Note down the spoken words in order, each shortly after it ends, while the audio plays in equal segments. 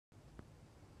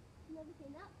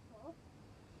looking up for.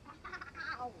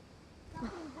 Ow!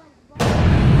 Something went wrong.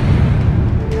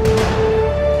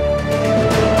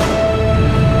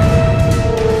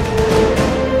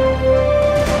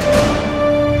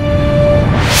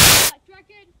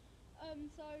 Dragon.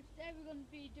 So today we're going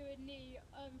to be doing the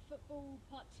football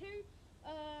part 2.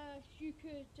 You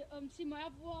could see my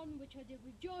other one, which I did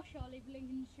with Josh. I'll leave a link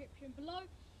in the description below.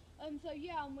 So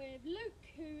yeah, I'm with Luke,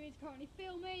 who is currently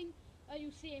filming.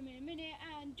 You'll see him in a minute,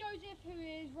 and Joseph, who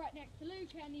is right next to Luke,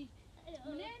 and he's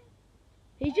coming in.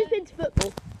 He's just been to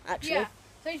football, actually. Yeah,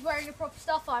 so he's wearing the proper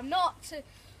stuff. I'm not.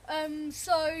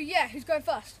 So yeah, who's going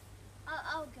first?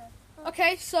 I'll go.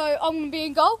 Okay, so I'm going to be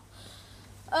in goal.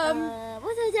 What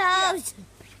are those?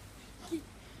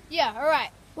 Yeah, all right.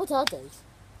 What are those?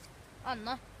 I don't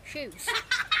know. Shoes.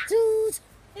 Dude.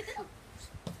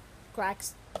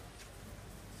 Cracks.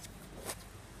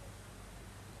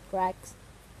 Cracks.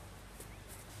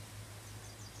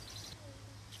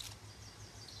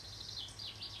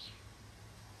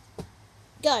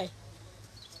 Go.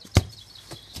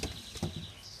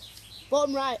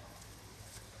 Bottom right.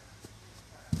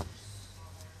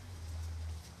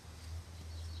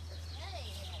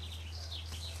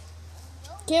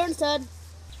 Kieran's turn.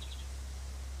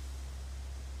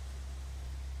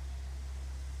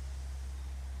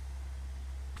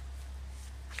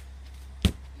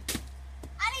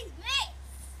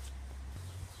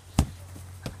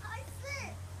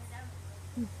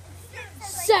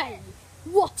 Save!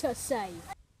 What a save!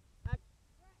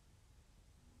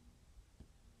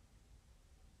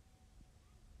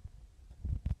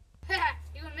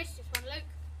 You're gonna miss this one, Luke.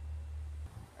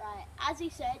 Right, as he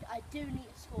said, I do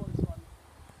need to score this one.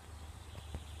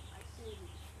 I do need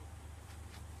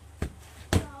to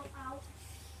score.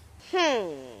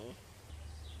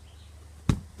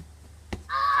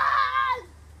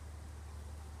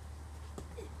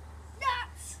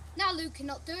 Now Luke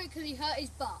cannot do it because he hurt his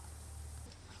butt.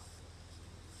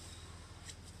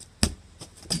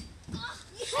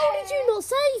 How did you not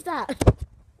save that?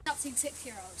 Nothing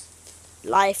 6-year-olds.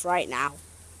 Life right now.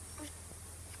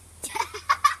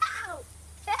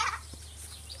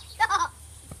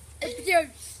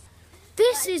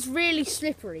 This is really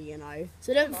slippery, you know,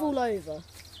 so don't fall over.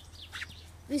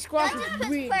 This grass is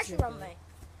really slippery. On me.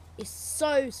 It's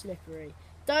so slippery.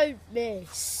 Don't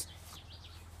miss.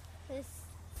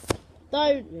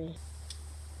 Don't miss.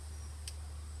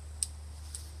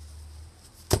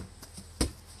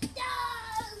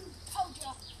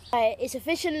 Right, it's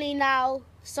officially now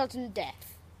sudden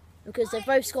death because they've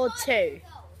both scored 2.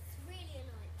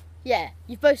 Yeah,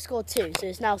 you've both scored 2, so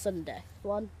it's now sudden death.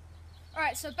 1.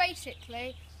 Alright, so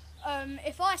basically,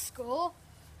 if I score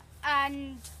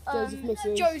and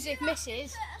Joseph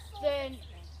misses, then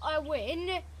I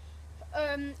win.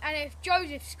 And if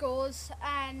Joseph scores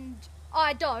and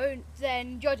I don't,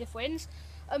 then Joseph wins.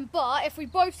 But if we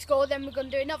both score, then we're going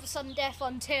to do another sudden death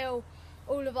until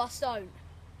all of us don't.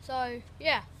 So,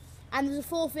 yeah. And there's a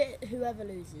forfeit whoever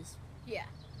loses. Yeah.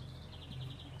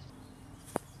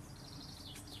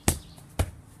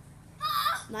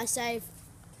 Nice save.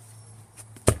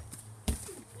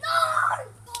 No!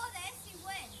 For this, you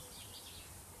win.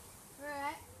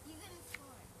 Alright. You're going to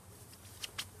score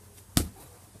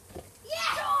it.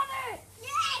 Yes! Got it!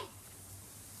 Yes!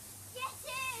 Get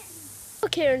in!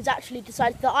 Kieran's actually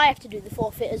decided that I have to do the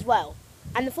forfeit as well.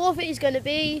 And the forfeit is going to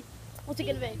be... What's it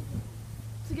going to be?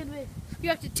 What's it going to be? You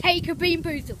have to take a Bean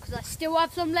Boozled because I still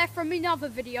have some left from another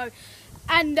video.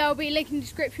 And there'll be a link in the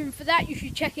description for that. You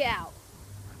should check it out.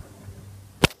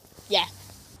 Yeah.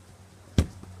 No!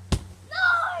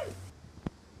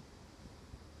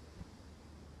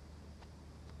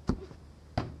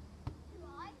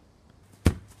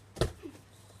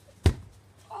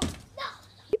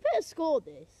 You better score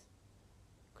this.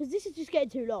 Because this is just getting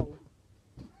too long.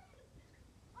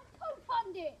 I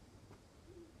co-fund it.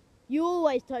 You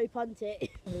always toe punt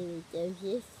it.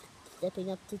 Joseph stepping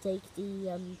up to take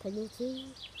the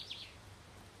penalty.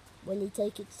 Will he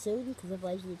take it soon? Because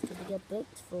otherwise he's going to get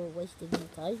booked for wasting his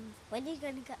time. When are you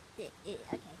going to get it?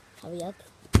 Okay. Hurry up.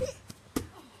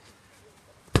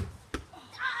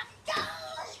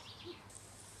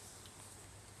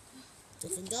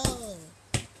 Doesn't go.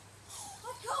 I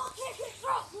can't kick it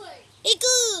properly. It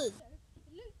good.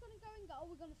 Luke's going to go in goal.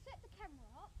 We're going to set the camera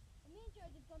up. And me and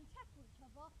Joseph are going to tackle each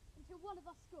other until one of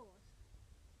us scores.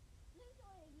 Luke's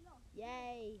already lost.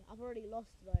 Yay. I've already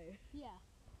lost though. Yeah.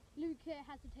 Luke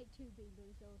has to take 2 Bean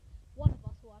Boozled. One of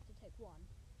us will have to take 1.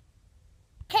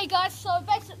 Okay guys, so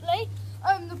basically,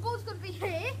 the ball's going to be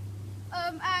here,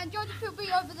 and Joseph will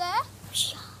be over there.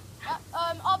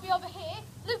 I'll be over here.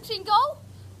 Luke's in goal,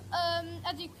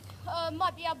 as you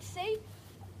might be able to see.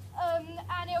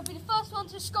 And it'll be the first first one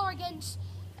to score against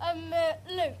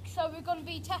Luke. So we're going to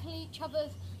be tackling each other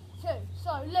too.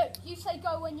 So Luke, you say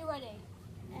go when you're ready.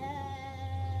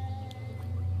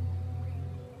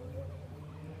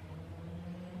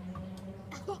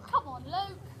 Come on,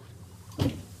 Luke.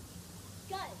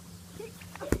 Go.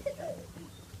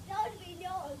 Don't be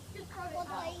yours. Just throw it out.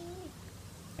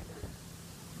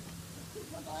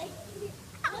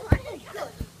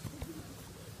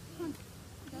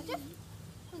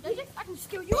 Joseph, I can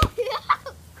skill you up.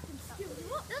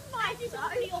 That's my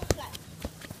really off that.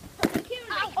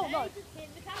 Oh no.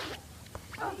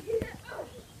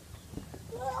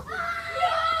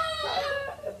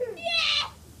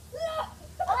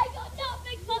 I got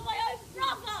nothing for my own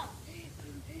brother.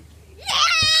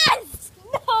 Yes!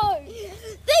 No!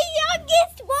 The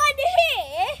youngest one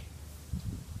here,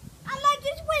 and I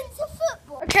just went to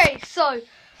football. Okay, so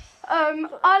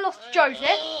I lost to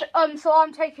Joseph, so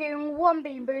I'm taking one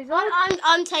Bean Boozer.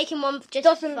 I'm taking one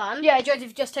just for fun. Yeah,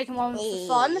 Joseph's just taking one for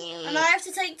fun. And I have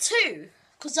to take two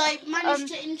because I managed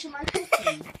to injure my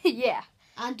cookie Yeah.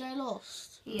 and I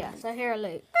lost. Yeah, so here are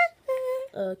Luke.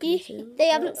 They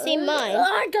haven't seen mine.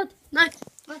 Oh God! No.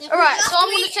 Alright, so I'm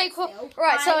going to take one.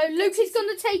 Alright, so Luke is going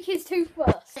to take his two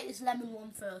first. Take this lemon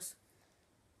one first.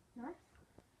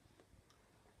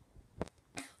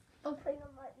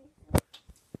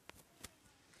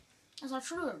 As I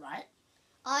threw it right.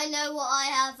 I know what I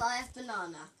have. I have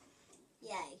banana.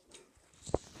 Yay.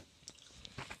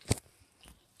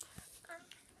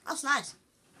 That's nice.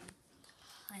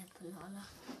 I have banana.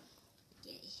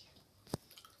 Yay.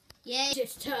 Yay.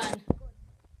 Just turn.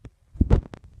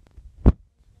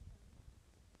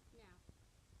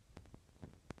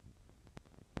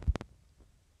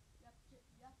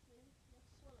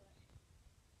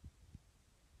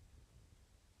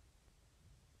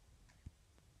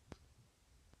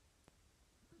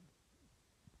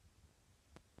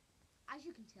 As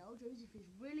you can tell, Joseph is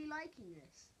really liking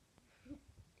this.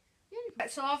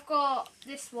 So I've got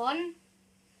this one.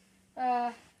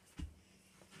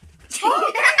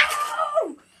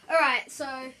 Alright, so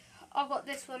I've got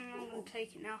this one and I'm going to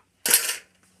take it now.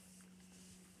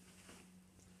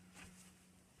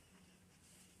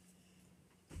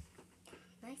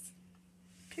 Nice.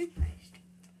 Toothpaste.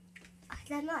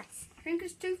 They're nice. I think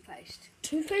it's toothpaste.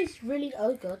 Toothpaste really.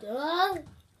 Oh God!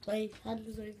 My hand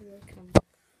was over the camera.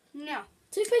 No,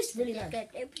 Toothpaste really nice.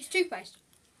 it's toothpaste.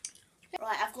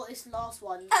 Right, I've got this last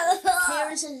one. Here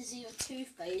it says it's either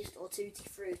toothpaste or tutti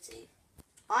frutti.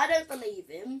 I don't believe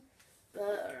him, but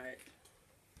alright.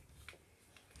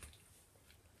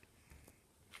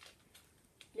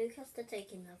 Luke has to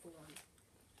take another one.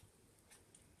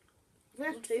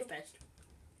 Where's toothpaste?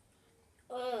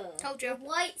 Told you.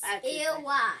 White's I have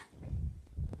earwax.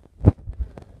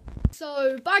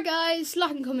 So bye guys,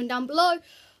 like and comment down below.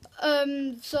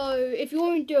 So if you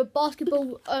want me to do a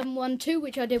basketball one too,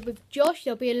 which I did with Josh,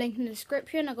 there'll be a link in the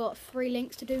description. I got 3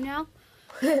 links to do now.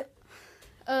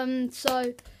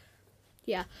 So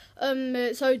yeah.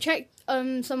 So check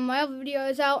some of my other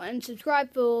videos out and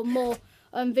subscribe for more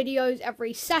videos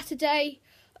every Saturday.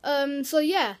 So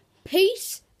yeah,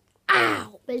 peace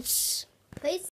out. Peace.